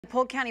The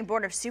Polk County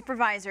Board of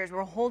Supervisors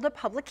will hold a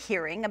public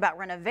hearing about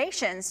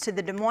renovations to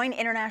the Des Moines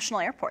International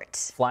Airport.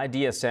 Fly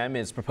DSM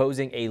is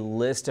proposing a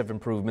list of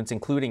improvements,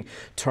 including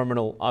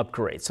terminal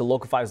upgrades. So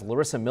Local 5's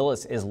Larissa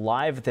Millis is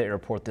live at the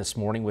airport this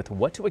morning with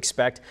what to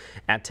expect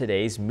at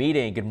today's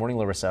meeting. Good morning,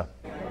 Larissa.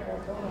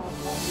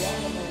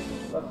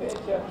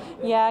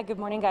 Yeah, good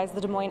morning, guys.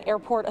 The Des Moines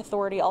Airport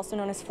Authority, also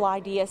known as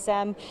Fly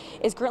DSM,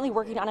 is currently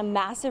working on a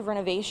massive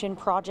renovation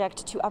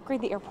project to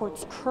upgrade the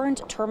airport's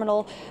current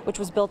terminal, which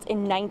was built in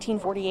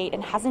 1948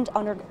 and hasn't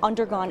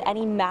undergone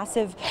any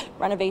massive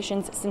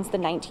renovations since the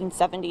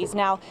 1970s.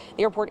 Now,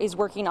 the airport is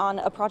working on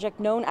a project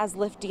known as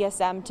Lift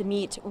DSM to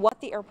meet what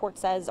the airport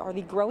says are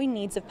the growing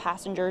needs of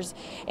passengers,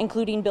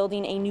 including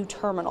building a new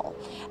terminal.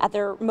 At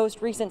their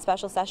most recent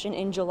special session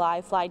in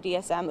July, Fly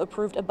DSM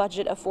approved a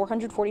budget of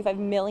 $445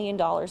 million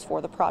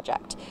for the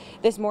project.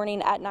 This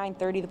morning at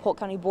 9:30, the Polk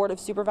County Board of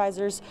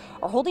Supervisors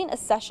are holding a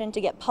session to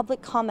get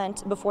public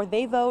comment before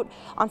they vote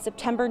on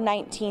September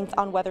 19th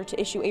on whether to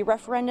issue a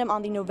referendum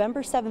on the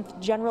November 7th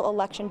general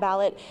election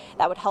ballot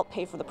that would help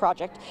pay for the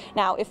project.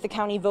 Now, if the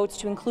county votes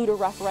to include a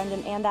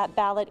referendum and that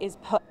ballot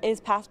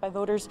is passed by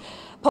voters,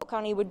 Polk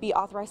County would be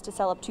authorized to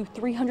sell up to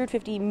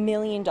 $350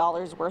 million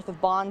worth of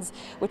bonds,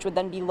 which would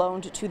then be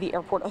loaned to the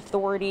Airport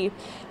Authority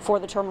for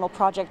the terminal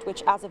project,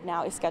 which as of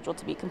now is scheduled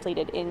to be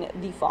completed in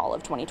the fall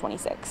of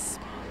 2026.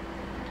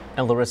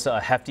 And Larissa, a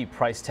hefty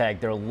price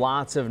tag. There are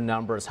lots of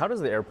numbers. How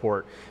does the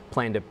airport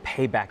plan to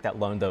pay back that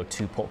loan, though,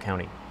 to Polk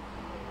County?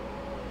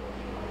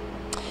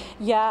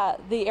 Yeah,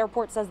 the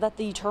airport says that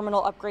the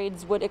terminal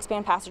upgrades would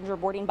expand passenger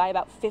boarding by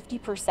about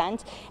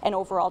 50% and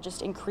overall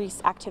just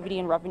increase activity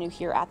and revenue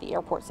here at the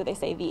airport. So they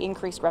say the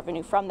increased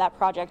revenue from that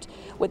project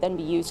would then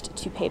be used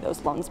to pay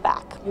those loans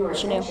back. Your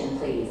attention,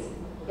 please.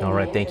 All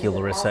right, thank you,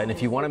 Larissa. And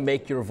if you want to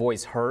make your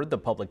voice heard, the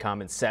public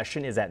comment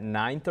session is at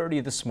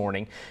 9:30 this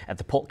morning at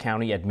the Polk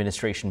County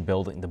Administration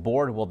Building. The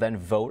board will then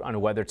vote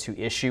on whether to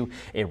issue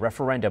a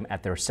referendum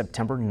at their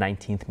September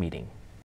 19th meeting.